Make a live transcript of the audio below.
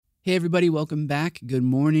Hey everybody, welcome back. Good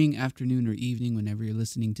morning, afternoon, or evening whenever you're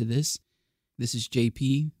listening to this. This is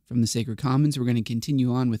JP from the Sacred Commons. We're going to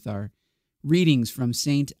continue on with our readings from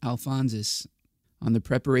Saint Alphonsus on the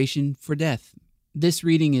preparation for death. This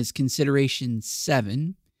reading is consideration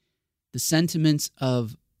 7, the sentiments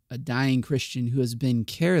of a dying Christian who has been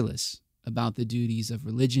careless about the duties of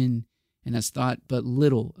religion and has thought but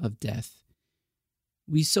little of death.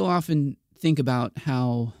 We so often think about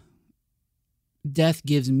how death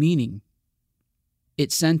gives meaning.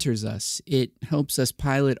 It centers us. It helps us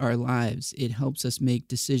pilot our lives. It helps us make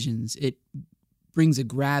decisions. It brings a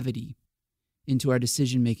gravity into our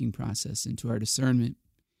decision-making process, into our discernment.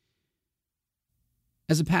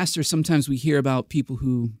 As a pastor, sometimes we hear about people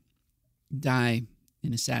who die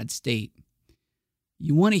in a sad state.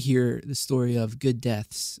 You want to hear the story of good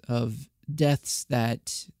deaths, of deaths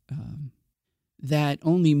that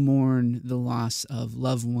only mourn the loss of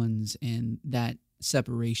loved ones and that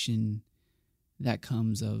separation that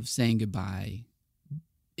comes of saying goodbye.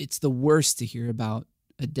 It's the worst to hear about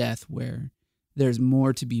a death where there's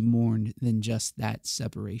more to be mourned than just that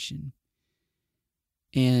separation.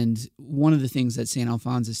 And one of the things that St.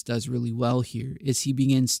 Alphonsus does really well here is he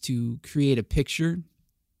begins to create a picture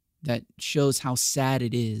that shows how sad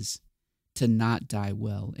it is to not die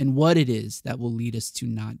well and what it is that will lead us to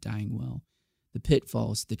not dying well. The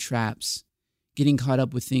pitfalls, the traps, getting caught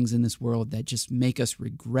up with things in this world that just make us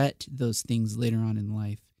regret those things later on in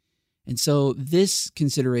life. And so this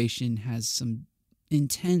consideration has some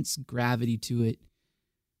intense gravity to it.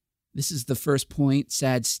 This is the first point,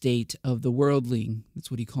 sad state of the worldling. That's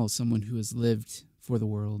what he calls someone who has lived for the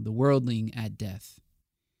world, the worldling at death.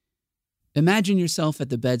 Imagine yourself at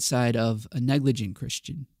the bedside of a negligent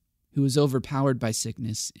Christian who is overpowered by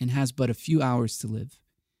sickness and has but a few hours to live.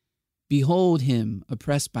 Behold him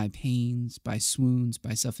oppressed by pains, by swoons,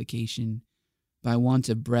 by suffocation, by want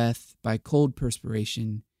of breath, by cold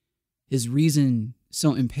perspiration, his reason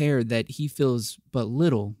so impaired that he feels but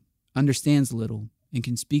little, understands little, and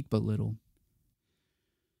can speak but little.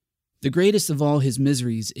 The greatest of all his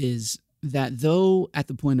miseries is that though at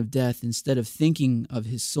the point of death, instead of thinking of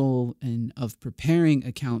his soul and of preparing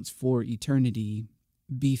accounts for eternity,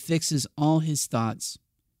 befixes all his thoughts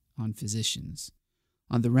on physicians,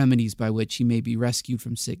 on the remedies by which he may be rescued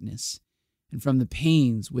from sickness, and from the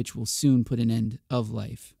pains which will soon put an end of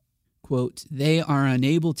life. Quote, "They are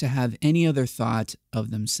unable to have any other thought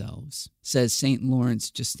of themselves," says St.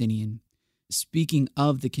 Lawrence Justinian, speaking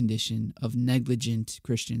of the condition of negligent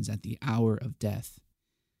Christians at the hour of death.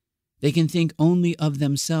 They can think only of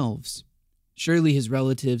themselves. Surely his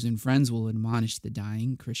relatives and friends will admonish the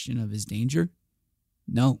dying Christian of his danger?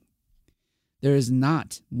 No. There is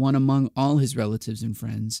not one among all his relatives and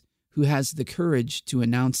friends who has the courage to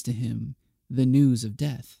announce to him the news of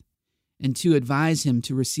death and to advise him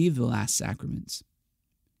to receive the last sacraments.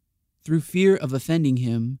 Through fear of offending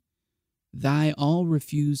him, they all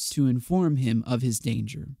refuse to inform him of his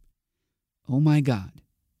danger. O my God,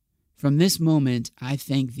 from this moment I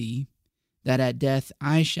thank thee that at death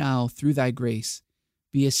I shall, through thy grace,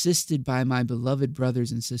 be assisted by my beloved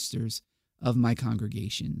brothers and sisters of my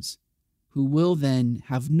congregations, who will then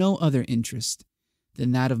have no other interest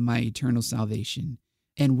than that of my eternal salvation,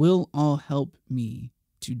 and will all help me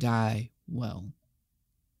to die well.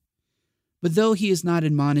 But though he is not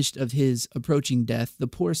admonished of his approaching death, the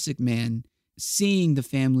poor sick man, seeing the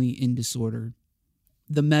family in disorder,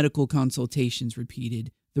 the medical consultations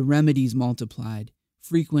repeated, the remedies multiplied,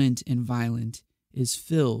 frequent and violent, is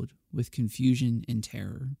filled with confusion and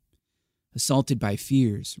terror. Assaulted by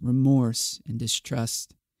fears, remorse, and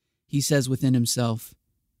distrust, he says within himself,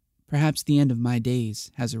 perhaps the end of my days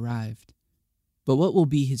has arrived. But what will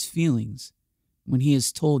be his feelings when he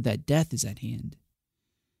is told that death is at hand?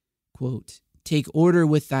 Quote, "Take order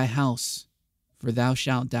with thy house, for thou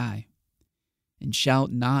shalt die, and shalt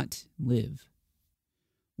not live."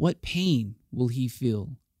 What pain will he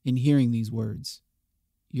feel in hearing these words?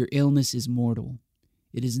 Your illness is mortal.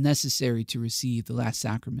 It is necessary to receive the last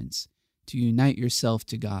sacraments, to unite yourself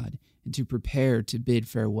to God, and to prepare to bid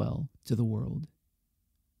farewell to the world.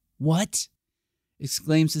 What?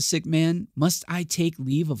 Exclaims the sick man. Must I take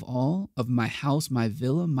leave of all, of my house, my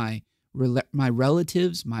villa, my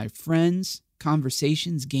relatives, my friends,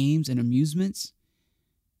 conversations, games, and amusements?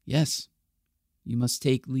 Yes, you must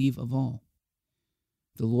take leave of all.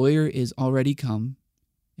 The lawyer is already come,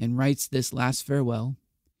 and writes this last farewell.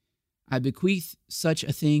 I bequeath such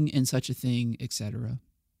a thing and such a thing, etc.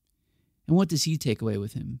 And what does he take away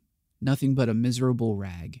with him? Nothing but a miserable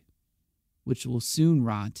rag, which will soon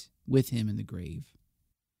rot with him in the grave.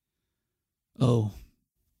 Oh,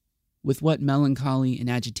 With what melancholy and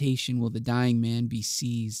agitation will the dying man be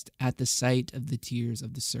seized at the sight of the tears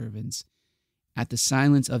of the servants, at the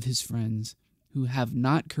silence of his friends, who have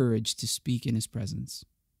not courage to speak in his presence.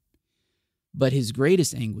 But his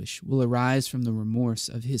greatest anguish will arise from the remorse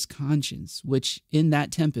of his conscience, which in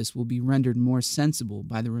that tempest will be rendered more sensible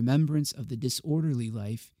by the remembrance of the disorderly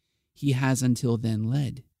life he has until then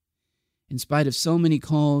led. In spite of so many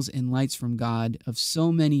calls and lights from God, of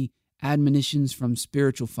so many admonitions from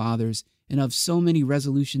spiritual fathers, and of so many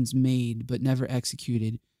resolutions made but never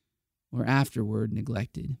executed, or afterward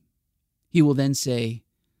neglected, he will then say,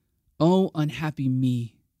 "Oh, unhappy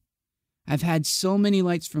me! I've had so many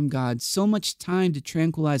lights from God, so much time to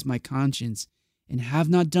tranquilize my conscience, and have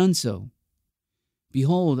not done so.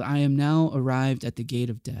 Behold, I am now arrived at the gate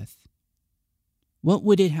of death. What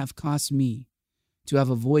would it have cost me to have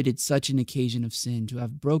avoided such an occasion of sin, to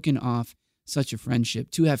have broken off such a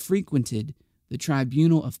friendship, to have frequented the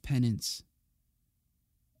tribunal of penance?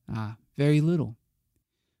 Very little.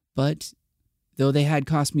 But though they had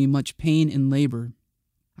cost me much pain and labor,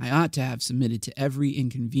 I ought to have submitted to every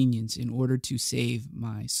inconvenience in order to save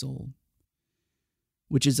my soul,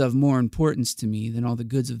 which is of more importance to me than all the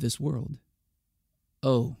goods of this world.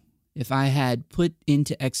 Oh, if I had put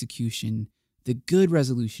into execution the good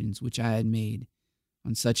resolutions which I had made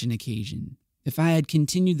on such an occasion, if I had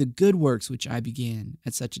continued the good works which I began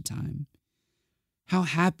at such a time, how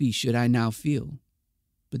happy should I now feel?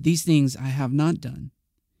 But these things I have not done,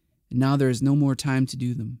 and now there is no more time to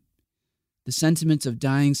do them. The sentiments of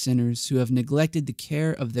dying sinners who have neglected the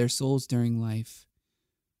care of their souls during life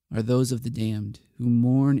are those of the damned who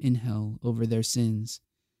mourn in hell over their sins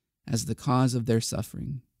as the cause of their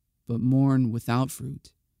suffering, but mourn without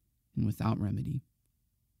fruit and without remedy.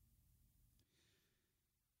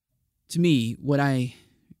 To me, what I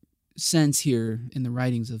sense here in the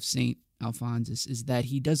writings of St. Alphonsus is that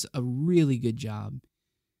he does a really good job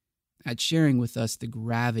at sharing with us the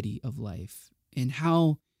gravity of life and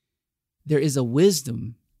how there is a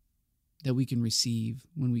wisdom that we can receive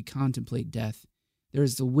when we contemplate death. There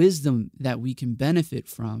is the wisdom that we can benefit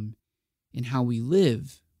from in how we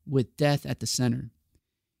live with death at the center.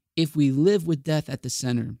 If we live with death at the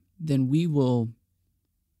center, then we will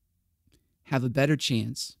have a better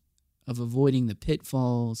chance of avoiding the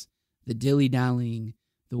pitfalls, the dilly-dallying,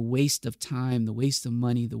 the waste of time, the waste of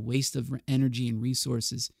money, the waste of energy and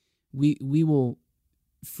resources. We will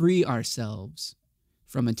free ourselves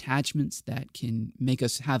from attachments that can make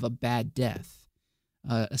us have a bad death,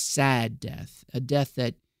 a sad death, a death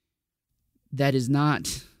that is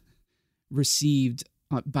not received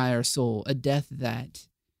by our soul, a death that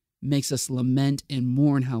makes us lament and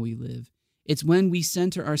mourn how we live. It's when we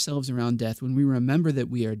center ourselves around death, when we remember that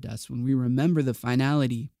we are dust, when we remember the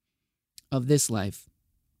finality of this life,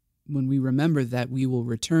 when we remember that we will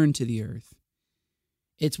return to the earth.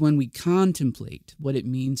 It's when we contemplate what it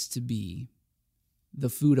means to be the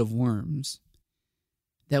food of worms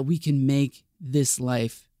that we can make this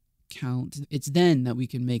life count. It's then that we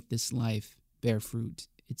can make this life bear fruit.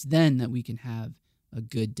 It's then that we can have a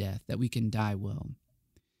good death, that we can die well.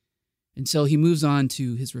 And so he moves on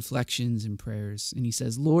to his reflections and prayers, and he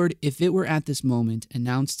says, "Lord, if it were at this moment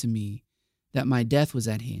announced to me that my death was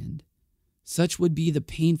at hand, such would be the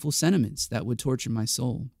painful sentiments that would torture my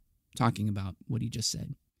soul," talking about what he just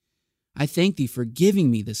said. "I thank thee for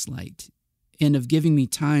giving me this light and of giving me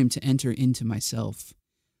time to enter into myself.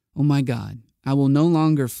 O my God, I will no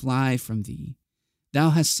longer fly from thee. Thou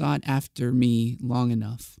hast sought after me long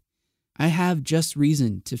enough. I have just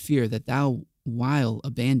reason to fear that thou will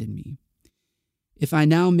abandon me. If I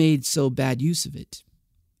now made so bad use of it,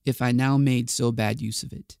 I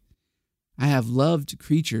have loved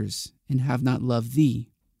creatures and have not loved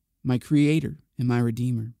thee, my Creator and my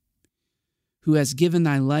Redeemer, who has given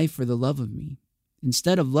thy life for the love of me.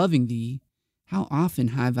 Instead of loving thee, how often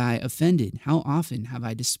have I offended? How often have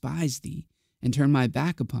I despised thee and turned my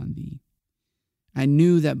back upon thee? I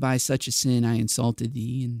knew that by such a sin I insulted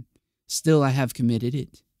thee, and still I have committed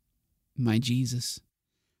it. My Jesus,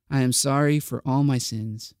 I am sorry for all my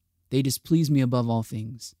sins. They displease me above all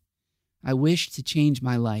things. I wish to change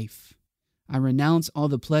my life. I renounce all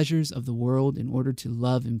the pleasures of the world in order to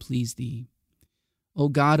love and please thee. O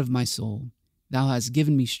God of my soul, thou hast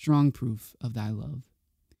given me strong proof of thy love.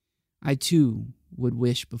 I too would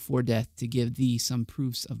wish before death to give thee some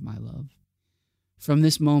proofs of my love. From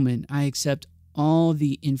this moment I accept all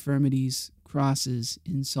the infirmities, crosses,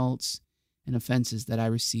 insults, and offenses that I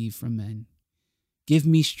receive from men. Give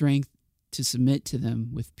me strength to submit to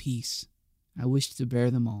them with peace. I wish to bear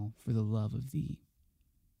them all for the love of thee."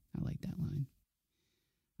 I like that line.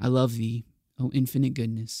 I love thee, O infinite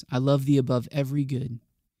goodness. I love thee above every good.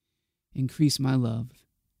 increase my love.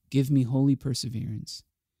 Give me holy perseverance.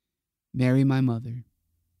 Mary, my mother,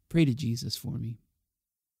 pray to Jesus for me.